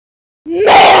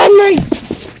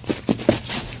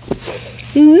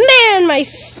Man, my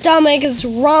stomach is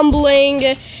rumbling.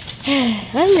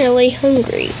 I'm really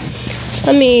hungry.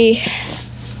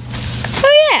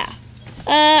 Oh yeah.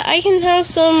 I can have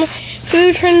some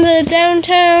food from the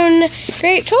downtown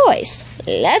Great Choice.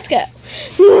 Let's go.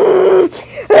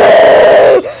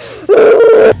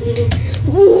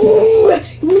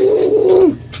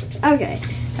 Okay.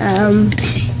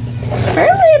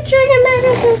 Apparently chicken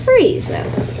nuggets are free, so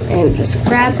I'm just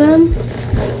grab them,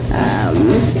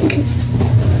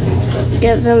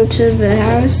 get them to the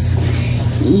house,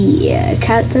 yeah,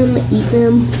 cut them, eat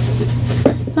them.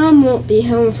 Mom won't be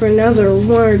home for another 1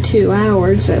 or 2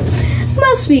 hours, so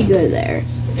must be good there.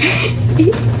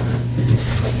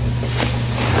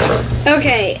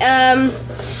 Okay,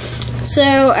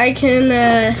 so I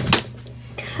can,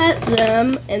 cut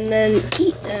them and then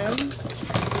eat them,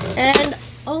 and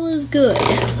all is good.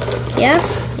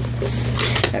 Yes?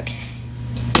 Okay.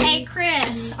 Hey,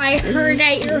 Chris, I heard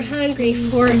that you're hungry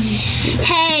for it.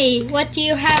 Hey, what do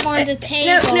you have on the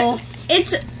table? No,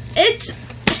 it's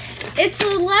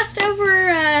the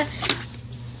leftover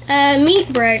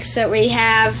meat bricks that we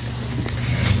have.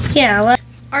 Yeah,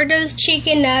 are those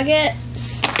chicken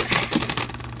nuggets?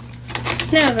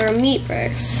 No, they're meat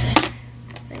bricks.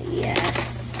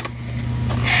 Yes.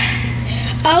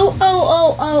 Oh,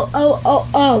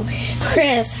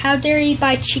 Chris, how dare you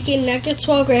buy chicken nuggets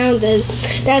while grounded?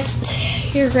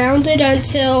 You're grounded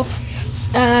until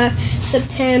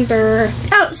September.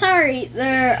 Oh, sorry,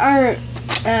 there aren't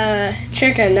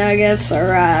chicken nuggets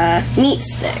or meat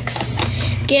sticks.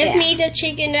 Give me the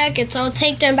chicken nuggets. I'll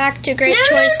take them back to Great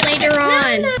Choice later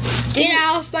on. Get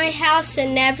out of my house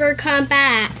and never come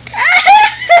back.